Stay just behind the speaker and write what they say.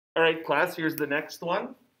All right, class, here's the next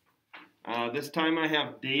one. This time I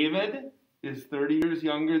have David is 30 years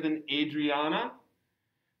younger than Adriana.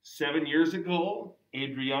 7 years ago,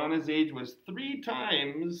 Adriana's age was 3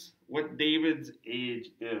 times what David's age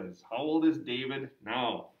is. How old is David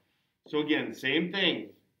now? So again, same thing.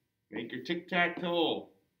 Make your tic-tac-toe.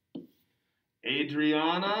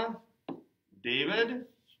 Adriana, David,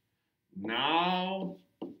 now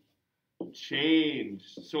change.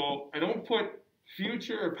 So I don't put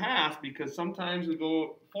future or past because sometimes we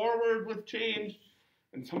go forward with change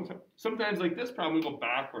and sometimes like this problem we go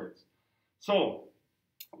backwards. So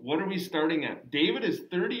what are we starting at? David is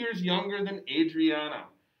 30 years younger than Adriana.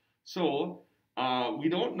 So we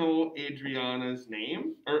don't know Adriana's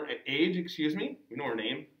name, or age, excuse me. We know her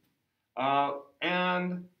name.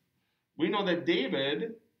 And we know that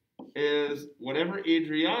David is whatever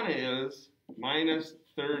Adriana is minus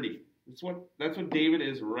 30. That's what David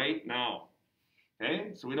is right now.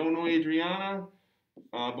 Okay, so we don't know Adriana,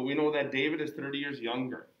 but we know that David is 30 years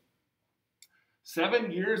younger.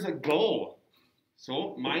 7 years ago,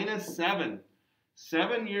 so minus 7.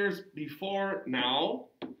 7 years before now,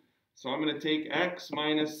 so I'm going to take x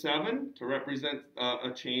minus 7 to represent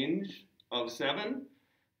a change of 7,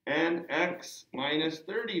 and x minus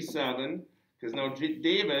 37, because now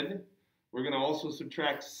David, we're going to also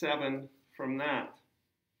subtract 7 from that.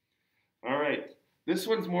 All right, this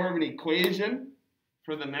one's more of an equation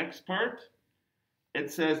for the next part.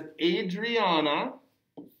 It says Adriana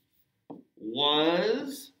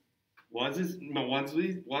was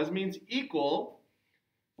means equal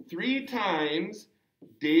 3 times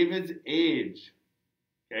David's age.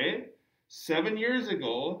 Okay? 7 years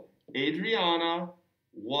ago, Adriana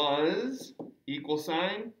was equal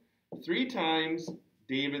sign 3 times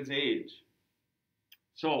David's age.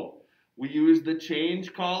 So we use the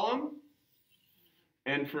change column,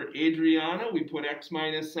 and for Adriana we put x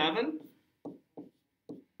minus 7.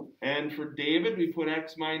 And for David, we put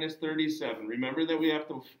x minus 37. Remember that we have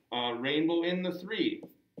to rainbow in the 3.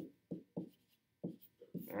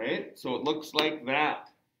 All right, so it looks like that.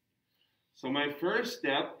 So my first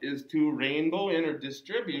step is to rainbow in or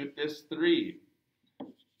distribute this 3.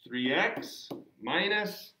 3x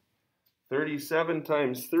minus 37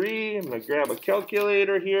 times 3. I'm going to grab a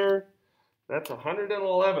calculator here. That's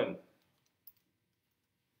 111.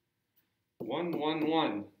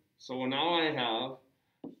 111. So now I have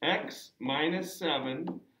x minus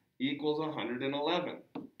 7 equals 111.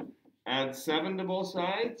 Add 7 to both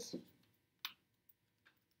sides,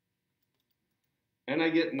 and I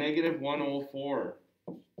get negative 104.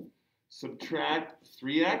 Subtract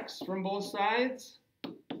 3x from both sides,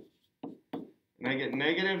 and I get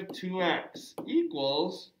negative 2x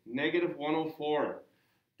equals negative 104.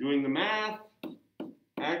 Doing the math,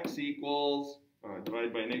 x equals,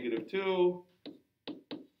 divide by negative 2,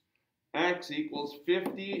 x equals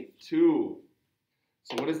 52.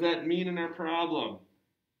 So what does that mean in our problem?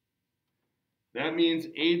 That means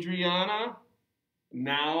Adriana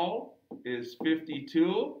now is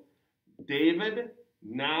 52. David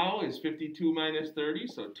now is 52 minus 30,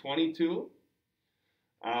 so 22.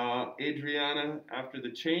 Adriana after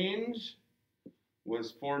the change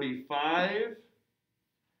was 45.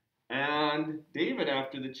 And David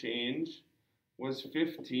after the change was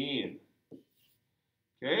 15.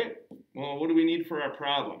 Okay, well, what do we need for our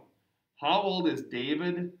problem? How old is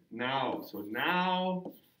David now? So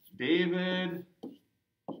now, David,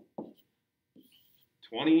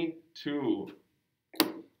 22.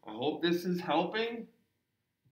 I hope this is helping.